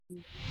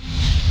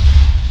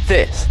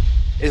This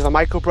is the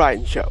Michael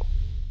Brian Show.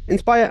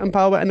 Inspire,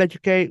 empower, and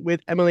educate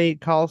with Emily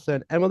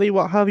Carlson. Emily,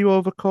 what have you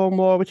overcome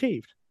or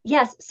achieved?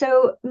 Yes.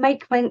 So,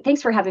 Mike,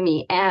 thanks for having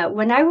me.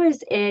 When I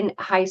was in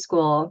high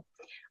school,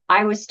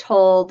 I was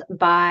told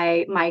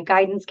by my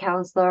guidance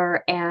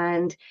counselor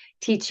and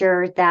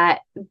teacher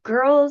that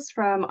girls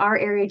from our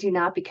area do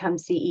not become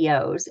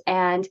CEOs.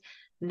 And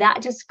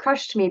that just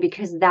crushed me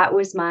because that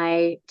was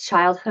my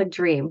childhood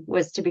dream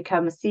was to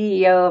become a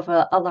CEO of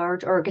a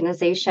large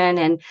organization.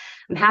 And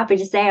I'm happy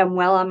to say I'm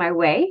well on my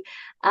way.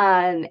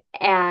 And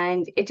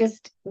it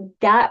just,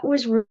 that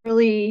was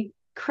really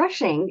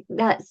crushing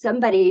that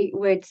somebody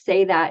would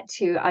say that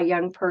to a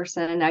young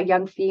person, a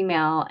young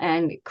female,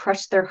 and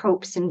crush their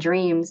hopes and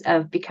dreams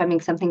of becoming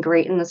something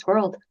great in this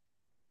world.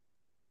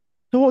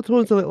 Talk to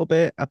us a little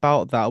bit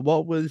about that.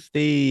 What was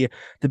the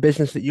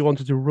business that you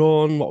wanted to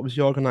run? What was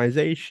your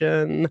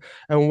organization?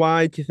 And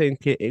why do you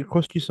think it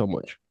cost you so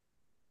much?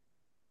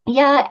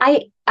 Yeah,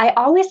 I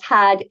always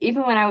had,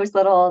 even when I was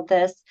little,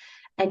 this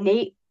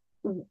innate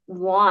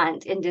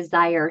want and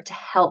desire to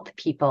help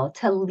people,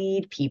 to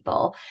lead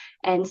people.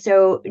 And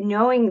so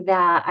knowing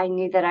that, I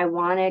knew that I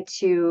wanted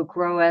to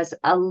grow as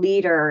a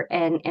leader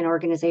in an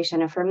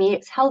organization. And for me,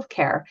 it's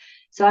healthcare.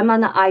 So I'm on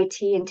the IT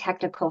and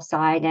technical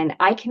side, and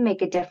I can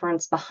make a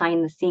difference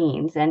behind the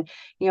scenes. And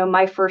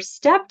my first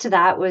step to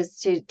that was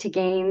to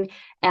gain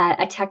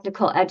a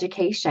technical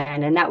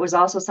education, and that was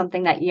also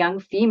something that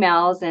young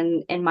females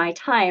in my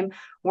time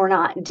were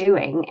not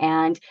doing.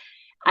 And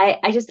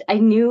I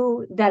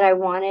knew that I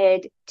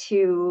wanted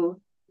to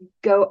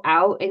go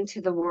out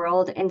into the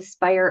world,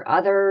 inspire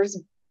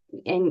others,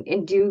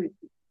 and do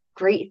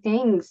great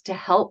things to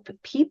help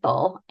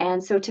people.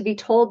 And so to be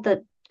told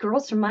that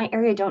girls from my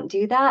area don't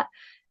do that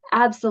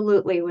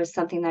absolutely was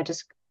something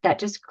that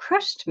just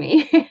crushed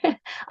me.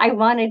 I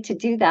wanted to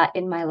do that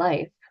in my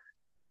life.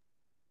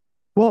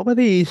 What were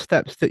the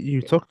steps that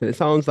you took? It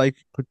sounds like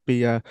it could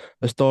be a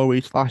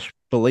story slash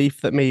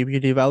belief that maybe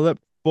you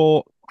developed,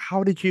 but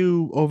how did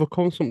you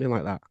overcome something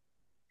like that?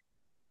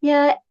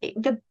 Yeah,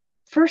 the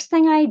first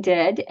thing I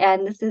did,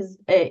 and this is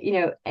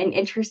an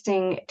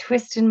interesting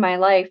twist in my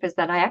life, is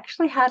that I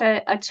actually had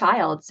a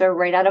child. So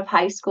right out of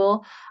high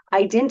school,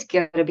 I didn't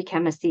go to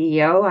become a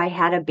CEO. I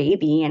had a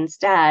baby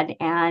instead,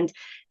 and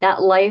that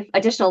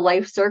additional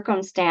life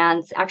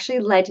circumstance actually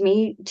led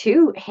me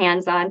to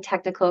hands-on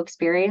technical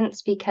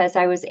experience because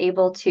I was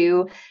able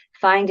to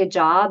find a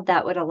job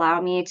that would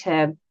allow me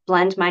to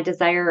blend my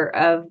desire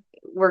of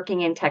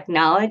working in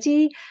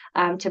technology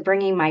to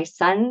bringing my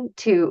son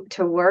to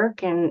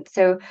work. And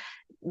so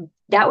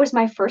that was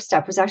my first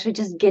step, was actually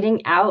just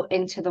getting out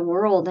into the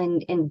world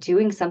and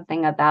doing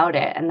something about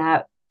it. And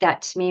that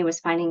to me was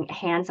finding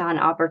hands-on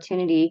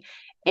opportunity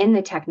in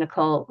the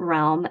technical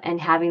realm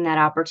and having that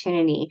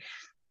opportunity.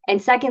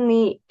 And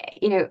secondly,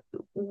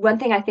 one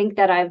thing I think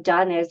that I've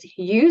done is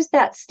use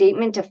that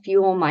statement to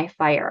fuel my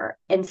fire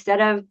instead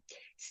of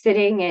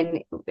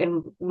sitting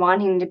and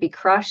wanting to be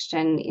crushed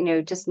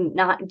and just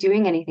not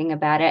doing anything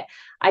about it.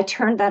 I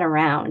turned that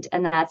around,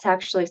 and that's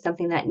actually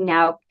something that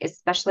now,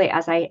 especially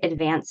as I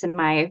advance in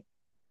my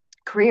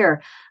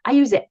career, I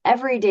use it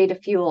every day to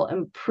fuel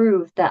and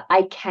prove that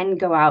I can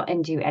go out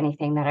and do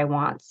anything that I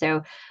want.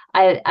 So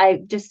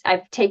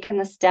I've taken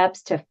the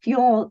steps to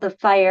fuel the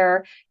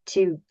fire,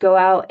 to go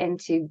out and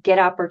to get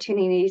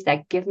opportunities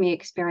that give me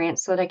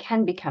experience so that I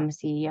can become a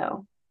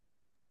CEO.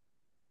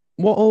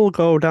 What all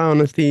go down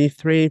as the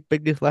three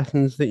biggest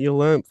lessons that you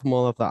learned from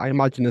all of that? I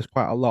imagine there's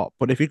quite a lot,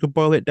 but if you could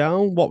boil it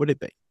down, what would it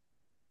be?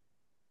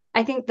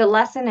 I think the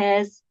lesson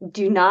is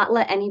do not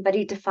let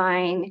anybody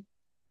define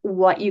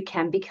what you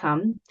can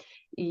become.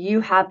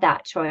 You have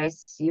that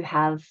choice. You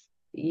have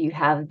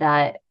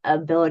that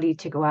ability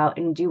to go out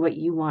and do what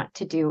you want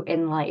to do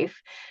in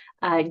life.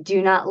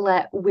 Do not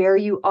let where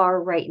you are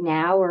right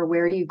now or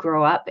where you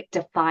grow up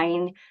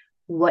define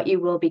what you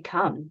will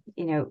become.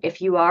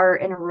 If you are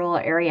in a rural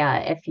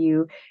area, if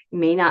you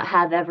may not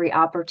have every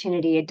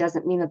opportunity, it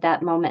doesn't mean that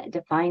that moment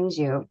defines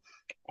you.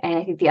 And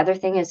I think the other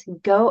thing is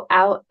go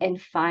out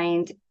and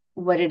find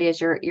what it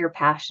is you're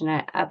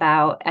passionate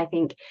about. I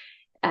think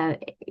uh,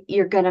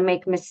 you're going to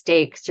make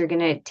mistakes. You're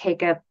going to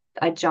take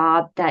a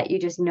job that you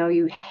just know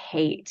you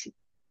hate.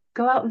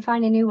 Go out and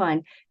find a new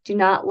one. Do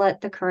not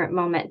let the current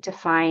moment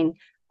define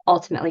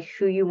ultimately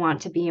who you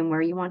want to be and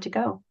where you want to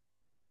go.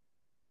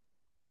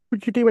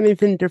 Would you do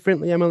anything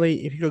differently,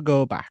 Emily, if you could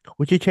go back?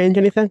 Would you change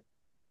anything?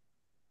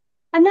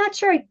 I'm not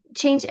sure I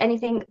changed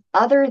anything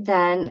other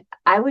than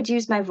I would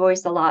use my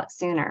voice a lot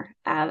sooner.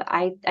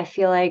 I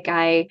feel like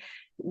I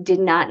did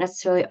not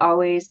necessarily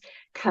always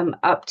come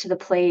up to the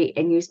plate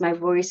and use my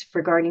voice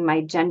regarding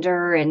my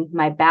gender and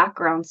my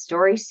background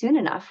story soon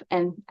enough.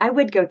 And I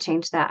would go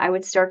change that. I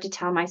would start to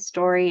tell my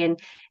story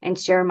and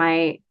share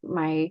my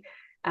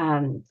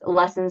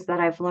lessons that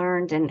I've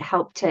learned and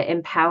help to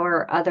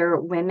empower other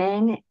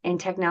women in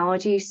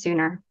technology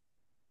sooner.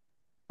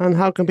 And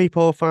how can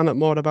people find out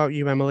more about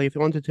you, Emily? If they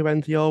wanted to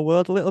enter your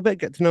world a little bit,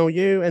 get to know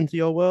you, enter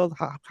your world,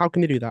 how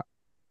can they do that?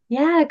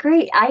 Yeah,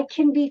 great. I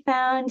can be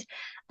found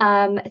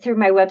through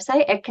my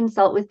website at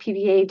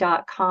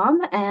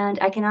consultwithpba.com. And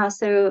you can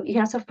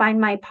also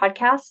find my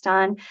podcast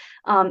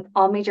on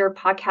all major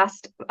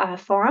podcast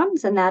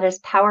forums, and that is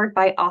Powered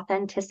by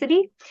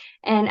Authenticity.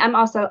 And I'm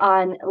also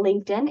on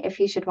LinkedIn if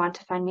you should want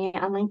to find me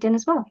on LinkedIn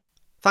as well.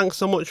 Thanks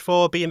so much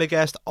for being a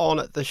guest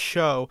on the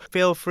show.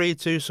 Feel free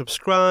to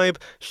subscribe,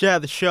 share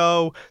the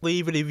show,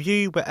 leave a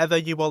review wherever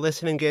you are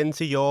listening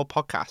into your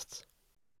podcasts.